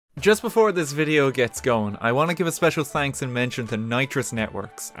Just before this video gets going, I want to give a special thanks and mention to Nitrous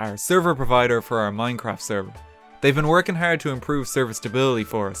Networks, our server provider for our Minecraft server. They've been working hard to improve server stability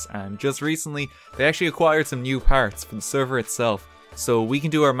for us, and just recently they actually acquired some new parts for the server itself, so we can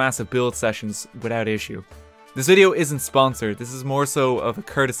do our massive build sessions without issue. This video isn't sponsored, this is more so of a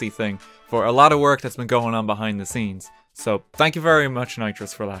courtesy thing for a lot of work that's been going on behind the scenes. So thank you very much,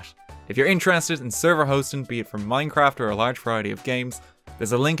 Nitrous, for that. If you're interested in server hosting, be it for Minecraft or a large variety of games,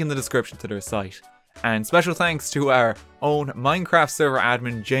 there's a link in the description to their site. And special thanks to our own Minecraft server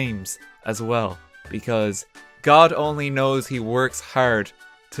admin, James, as well, because God only knows he works hard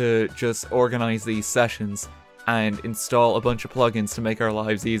to just organize these sessions and install a bunch of plugins to make our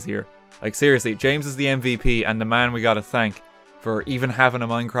lives easier. Like seriously, James is the MVP and the man we gotta thank for even having a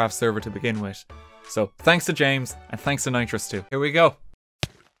Minecraft server to begin with. So thanks to James, and thanks to Nitrous too. Here we go.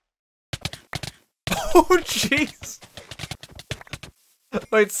 Oh jeez!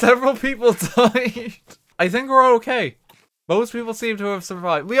 Wait, several people died. I think we're okay. Most people seem to have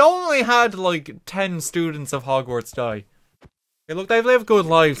survived. We only had like 10 students of Hogwarts die. Okay, look, they've lived good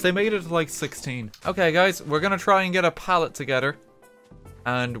lives. They made it to like 16. Okay guys, we're gonna try and get a pallet together.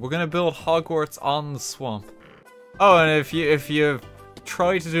 And we're gonna build Hogwarts on the swamp. Oh, and if you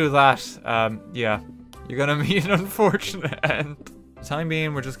try to do that, yeah, you're gonna meet an unfortunate end. For the time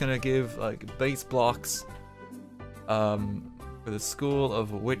being, we're just gonna give like base blocks for the School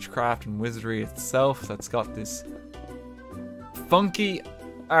of Witchcraft and Wizardry itself. That's got this funky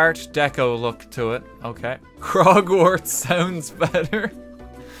Art Deco look to it. Okay, Hogwarts sounds better.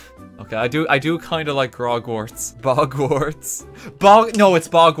 Okay, I do kind of like Bogwarts. Bogwarts. No, it's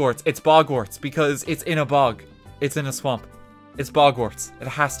Bogwarts. It's Bogwarts because it's in a bog. It's in a swamp. It's Bogwarts. It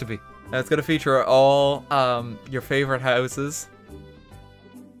has to be. It's gonna feature all your favorite houses.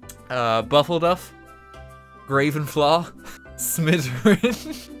 Buffleduff, Gravenflaw,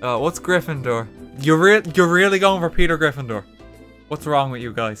 Slytherin. What's Gryffindor? You're really going for Peter Gryffindor. What's wrong with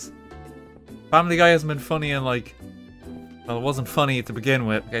you guys? Family Guy hasn't been funny in like, well, it wasn't funny to begin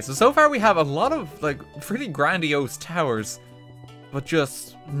with. Okay, so far we have a lot of like pretty grandiose towers, but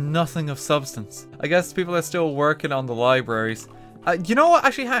just nothing of substance. I guess people are still working on the libraries. You know what?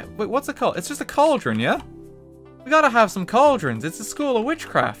 Actually, wait, what's it called? It's just a cauldron, yeah? We gotta have some cauldrons. It's a School of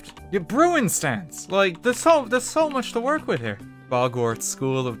Witchcraft. Yeah, brewing stands. Like, there's so much to work with here. Bogwarts,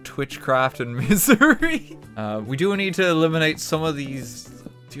 School of Twitchcraft and Misery. We do need to eliminate some of these.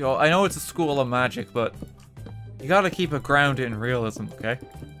 You know, I know it's a school of magic, but you gotta keep it grounded in realism, okay?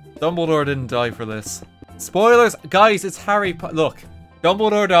 Dumbledore didn't die for this. Spoilers, guys, it's Harry Potter. Look,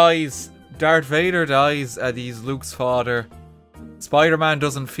 Dumbledore dies, Darth Vader dies, he's Luke's father. Spider-Man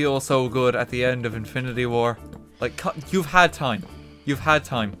doesn't feel so good at the end of Infinity War. Like, you've had time. You've had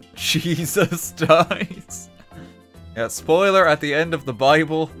time. Jesus dies. Yeah, spoiler, at the end of the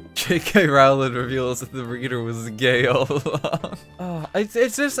Bible, J.K. Rowling reveals that the reader was gay all along. Oh,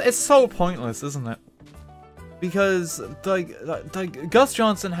 it's so pointless, isn't it? Because, like Gus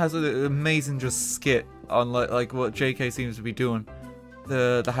Johnson has an amazing just skit on like what J.K. seems to be doing,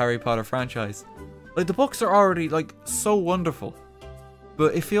 the Harry Potter franchise. Like, the books are already, like, so wonderful.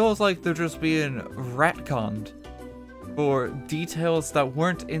 But it feels like they're just being retconned for details that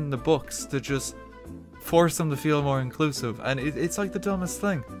weren't in the books to just force them to feel more inclusive. And it's like the dumbest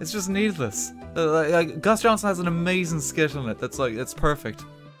thing. It's just needless. Like, Gus Johnson has an amazing skit on it that's like, it's perfect.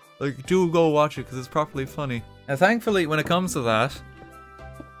 Like, do go watch it because it's properly funny. Now, thankfully, when it comes to that,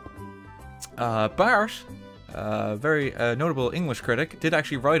 Bart, very notable English critic, did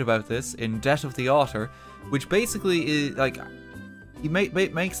actually write about this in Death of the Author, which basically is like, he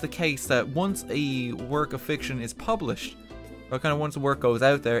makes the case that once a work of fiction is published, or kind of once a work goes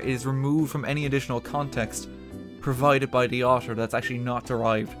out there, it is removed from any additional context provided by the author that's actually not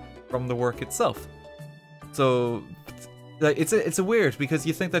derived from the work itself. So, like, it's a weird, because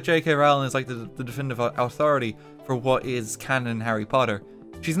you think that J.K. Rowling is like the definitive authority for what is canon Harry Potter.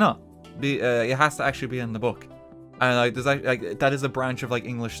 She's not. It has to actually be in the book, and like there's like that is a branch of like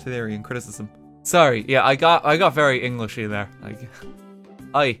English theory and criticism. Sorry, yeah, I got very Englishy there.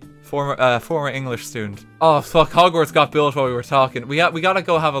 Like, former English student. Oh fuck, Hogwarts got built while we were talking. We gotta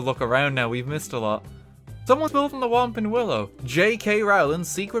go have a look around now. We've missed a lot. Someone's building the Whomping Willow. J.K. Rowling's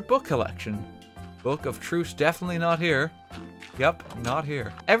secret book collection. Book of Truth definitely not here. Yep, not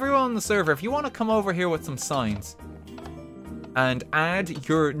here. Everyone on the server, if you want to come over here with some signs and add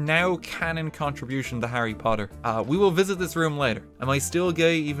your now canon contribution to Harry Potter, we will visit this room later. Am I still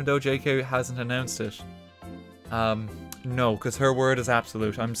gay even though JK hasn't announced it? No, because her word is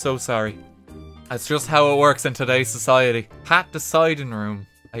absolute. I'm so sorry. That's just how it works in today's society. Pat deciding room.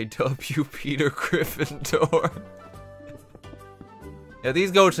 I dub you Peter Gryffindor. Yeah,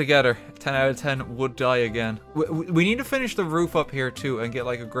 these go together. 10 out of 10 would die again. We need to finish the roof up here too and get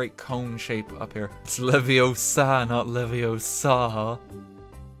like a great cone shape up here. It's Leviosa, not Leviosa.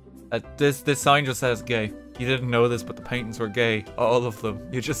 This sign just says gay. You didn't know this, but the paintings were gay. All of them.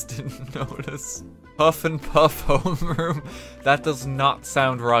 You just didn't notice. Puff and Puff homeroom. That does not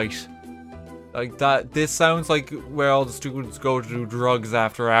sound right. Like that. This sounds like where all the students go to do drugs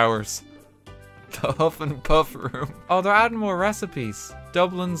after hours. The Huff and Puff room. Oh, they're adding more recipes.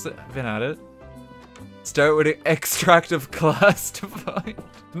 Dublin's been at it. Start with an extract of classified.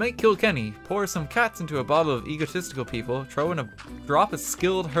 To make Kilkenny, pour some cats into a bottle of egotistical people, throw in a drop of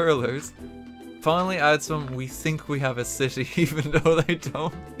skilled hurlers. Finally add some we think we have a city, even though they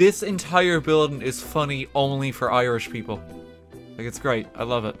don't. This entire building is funny only for Irish people. Like, it's great. I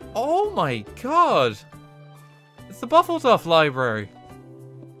love it. Oh my god! It's the Buffletuff Library.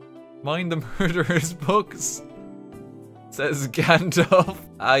 Mind the Murderer's books. Says Gandalf.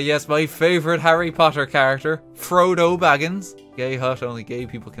 Yes, my favorite Harry Potter character, Frodo Baggins. Gay hut, only gay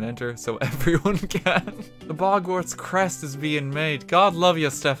people can enter, so everyone can. The Bogwarts crest is being made. God love you,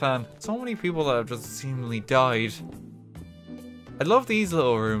 Stefan. So many people that have just seemingly died. I love these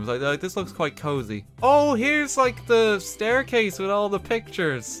little rooms. Like this looks quite cozy. Oh, here's like the staircase with all the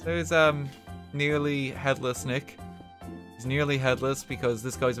pictures. There's nearly headless Nick. He's nearly headless because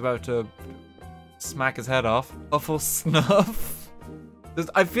this guy's about to smack his head off. Huffle Snuff.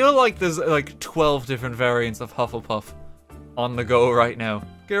 I feel like there's like 12 different variants of Hufflepuff on the go right now.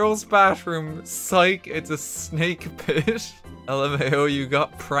 Girls' bathroom. Psych, it's a snake pit. LMAO, you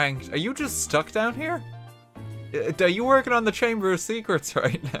got pranked. Are you just stuck down here? Are you working on the Chamber of Secrets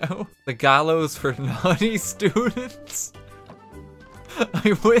right now? The gallows for naughty students.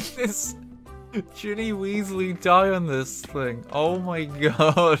 I witnessed Ginny Weasley die on this thing. Oh my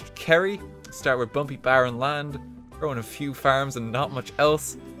god. Kerry, start with bumpy barren land, throw in a few farms and not much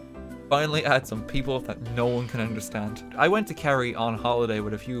else. Finally add some people that no one can understand. I went to Kerry on holiday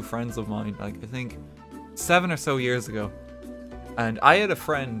with a few friends of mine, like I think 7 or so years ago. And I had a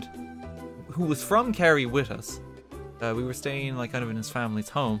friend who was from Kerry with us. We were staying like kind of in his family's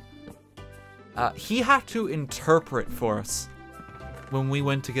home. He had to interpret for us when we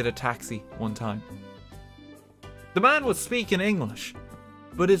went to get a taxi one time. The man was speaking English,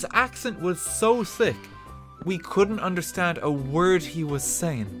 but his accent was so thick we couldn't understand a word he was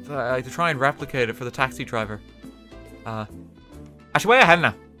saying. So I had to try and replicate it for the taxi driver. Asher, where are you heading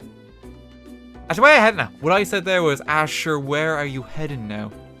now? Asher, where are you heading now? What I said there was, Asher, where are you heading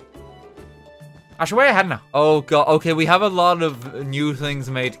now? Asher, where are you heading now? Oh god, okay, we have a lot of new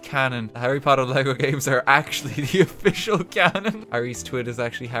things made canon. The Harry Potter Lego games are actually the official canon. Harry's twit is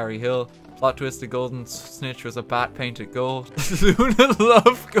actually Harry Hill. Plot twist, the golden snitch was a bat painted gold. Luna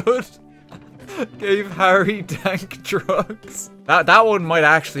Lovegood gave Harry dank drugs. That one might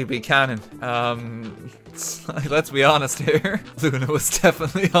actually be canon. Let's be honest here. Luna was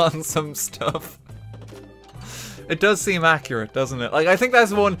definitely on some stuff. It does seem accurate, doesn't it? Like, I think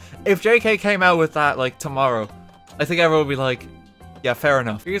that's one, if JK came out with that, like, tomorrow, I think everyone would be like, yeah, fair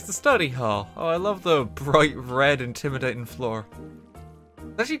enough. Here's the study hall. Oh, I love the bright red intimidating floor.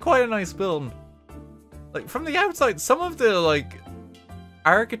 It's actually quite a nice building. Like, from the outside, some of the, like,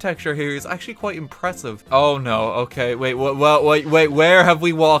 architecture here is actually quite impressive. Oh no, okay, wait, where have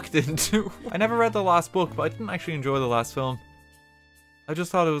we walked into? I never read the last book, but I didn't actually enjoy the last film. I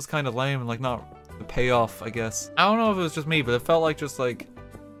just thought it was kind of lame and, like, not the payoff, I guess. I don't know if it was just me, but it felt like just like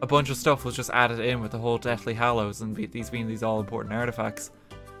a bunch of stuff was just added in with the whole Deathly Hallows and these being these all-important artifacts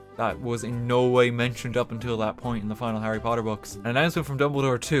that was in no way mentioned up until that point in the final Harry Potter books. An announcement from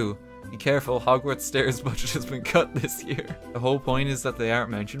Dumbledore too. Be careful, Hogwarts stairs budget has been cut this year. The whole point is that they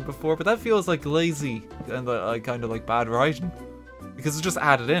aren't mentioned before, but that feels like lazy and kind of like bad writing because it's just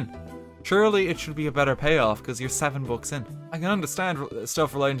added in. Surely it should be a better payoff because you're 7 books in. I can understand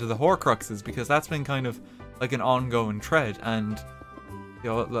stuff relating to the Horcruxes because that's been kind of like an ongoing thread, and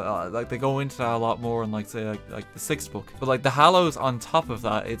you know, like they go into that a lot more in like say like the 6th book. But like the Hallows on top of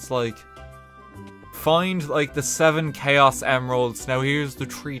that, it's like find like the 7 Chaos Emeralds. Now here's the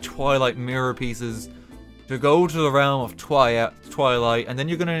 3 Twilight Mirror pieces to go to the realm of Twilight, and then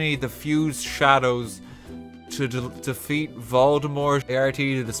you're gonna need the Fused Shadows to defeat Voldemort. ART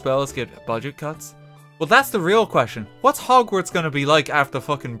to the spells get budget cuts. Well, that's the real question. What's Hogwarts gonna be like after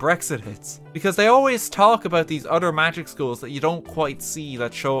fucking Brexit hits? Because they always talk about these other magic schools that you don't quite see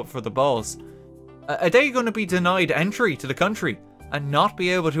that show up for the balls. Are they gonna be denied entry to the country and not be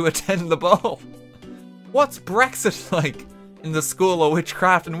able to attend the ball? What's Brexit like in the School of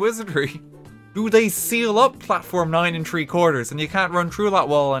Witchcraft and Wizardry? Do they seal up platform 9 3/4 and you can't run through that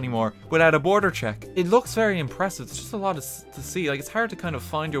wall anymore without a border check? It looks very impressive. It's just a lot to see. Like, it's hard to kind of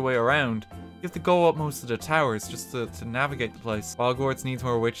find your way around. You have to go up most of the towers just to navigate the place. Bogwarts needs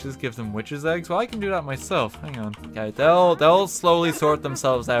more witches. Give them witches' eggs. Well, I can do that myself. Hang on. Okay, they'll slowly sort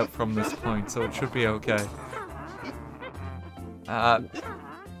themselves out from this point, so it should be okay.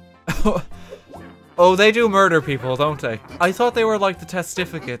 Oh, they do murder people, don't they? I thought they were like the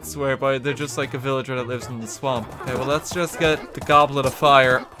testificates, whereby they're just like a villager that lives in the swamp. Okay, well, let's just get the goblet of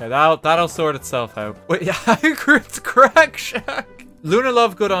fire. Okay, that'll sort itself out. Wait, yeah, Hagrid's crack shack. Luna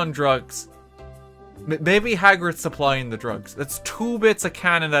Lovegood on drugs. Maybe Hagrid's supplying the drugs. That's 2 bits of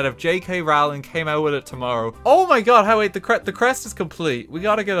canon that if J.K. Rowling came out with it tomorrow. Oh my god, how wait, the crest is complete. We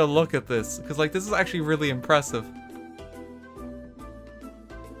gotta get a look at this, because like this is actually really impressive.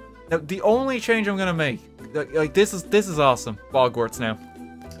 Now, the only change I'm gonna make, like this is awesome. Bogwarts now.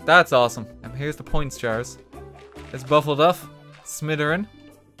 That's awesome. And here's the points jars. It's Buffleduff, Smitherin,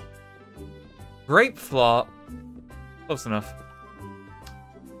 Grapeflaw, close enough.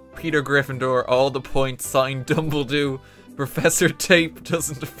 Peter Gryffindor, all the points, signed Dumbledore. Professor Tape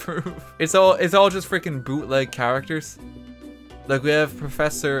doesn't approve. It's all just freaking bootleg characters. Like we have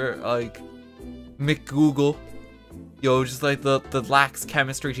Professor like McGoogle. Yo, just like the lax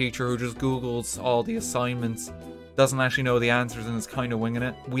chemistry teacher who just Googles all the assignments, doesn't actually know the answers and is kind of winging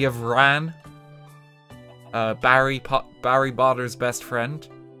it. We have Ran, Barry Potter's best friend.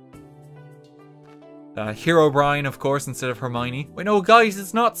 Hero Brian, of course, instead of Hermione. Wait, no, guys,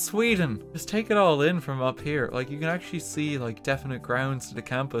 it's not Sweden. Just take it all in from up here. Like, you can actually see, like, definite grounds to the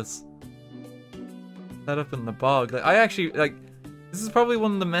campus. Set up in the bog. Like, I actually, like, this is probably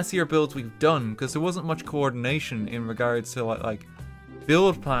one of the messier builds we've done, because there wasn't much coordination in regards to, like,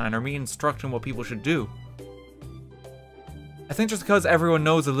 build plan or me instructing what people should do. I think just because everyone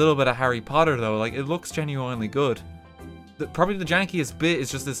knows a little bit of Harry Potter, though, like, it looks genuinely good. Probably the jankiest bit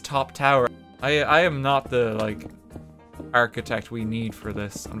is just this top tower. I am not the, like, architect we need for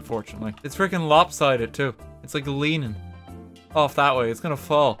this, unfortunately. It's freaking lopsided, too. It's, like, leaning off that way. It's gonna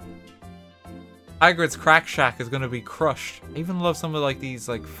fall. Hagrid's crack shack is gonna be crushed. I even love some of, like, these,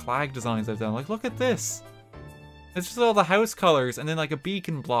 like, flag designs I've done. Like, look at this. It's just all the house colors and then, like, a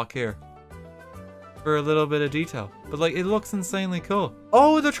beacon block here for a little bit of detail. But, like, it looks insanely cool.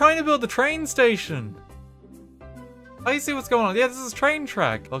 Oh, they're trying to build the train station. I see what's going on. Yeah, this is train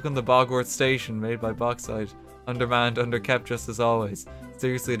track. Welcome to Bogwarts Station, made by Boxside. Undermanned, underkept, just as always.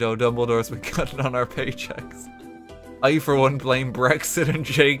 Seriously though, Dumbledore's been cutting on our paychecks. I, for one, blame Brexit and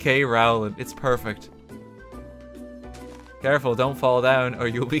J.K. Rowling. It's perfect. Careful, don't fall down, or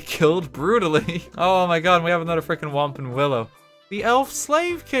you'll be killed brutally. Oh my god, we have another freaking Whomping Willow. The elf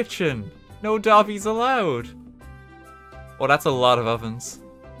slave kitchen. No Dobbies allowed. Oh, that's a lot of ovens.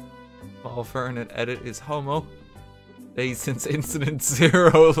 Small Fernet edit is homo. Days since incident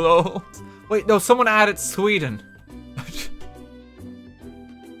 0, lol. Wait, no, someone added Sweden.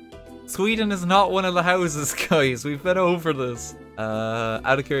 Sweden is not one of the houses, guys. We've been over this.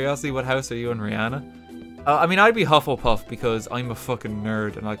 Out of curiosity, what house are you and Rihanna? I mean, I'd be Hufflepuff because I'm a fucking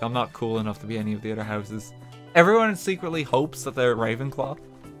nerd and, like, I'm not cool enough to be any of the other houses. Everyone secretly hopes that they're Ravenclaw.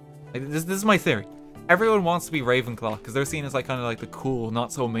 Like, this is my theory. Everyone wants to be Ravenclaw because they're seen as, like, kind of like the cool,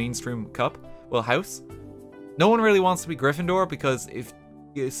 not so mainstream house. No one really wants to be Gryffindor because if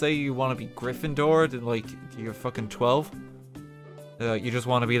you say you want to be Gryffindor, then, like, you're fucking 12. You just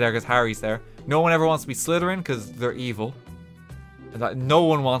want to be there because Harry's there. No one ever wants to be Slytherin because they're evil. And no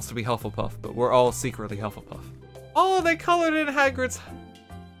one wants to be Hufflepuff, but we're all secretly Hufflepuff. Oh, they colored in Hagrid's.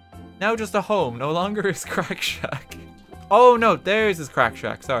 Now just a home, no longer his crack shack. Oh no, there's his crack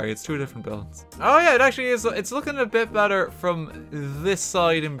shack. Sorry, it's 2 different buildings. Oh yeah, it actually is. It's looking a bit better from this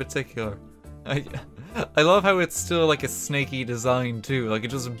side in particular. I love how it's still like a snaky design too, like it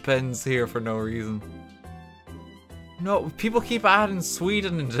just bends here for no reason. No, people keep adding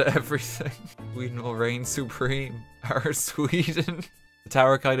Sweden into everything. Sweden will reign supreme. Our Sweden. The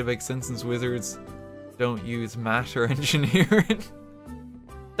tower kind of makes sense since wizards don't use math or engineering.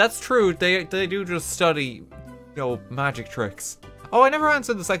 That's true, they do just study, you know, magic tricks. Oh, I never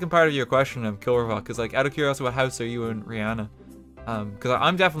answered the second part of your question, Kilravok, because, like, out of curiosity, what house are you and Rihanna? Because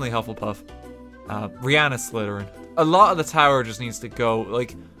I'm definitely Hufflepuff. Rihanna's Slytherin. A lot of the tower just needs to go.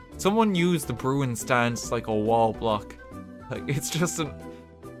 Like, someone used the Bruin stance like a wall block. Like, it's just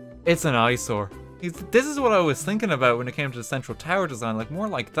it's an eyesore. This is what I was thinking about when it came to the central tower design, like more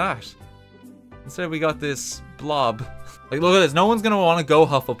like that. Instead we got this blob. Like, look at this, no one's gonna want to go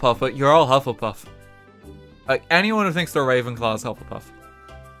Hufflepuff, but you're all Hufflepuff. Like, anyone who thinks they're Ravenclaw is Hufflepuff.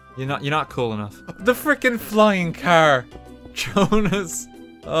 You're not cool enough. The freaking flying car! Jonas!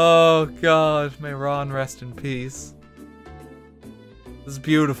 Oh god, may Ron rest in peace. This is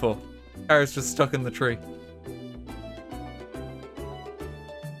beautiful. Harry's just stuck in the tree.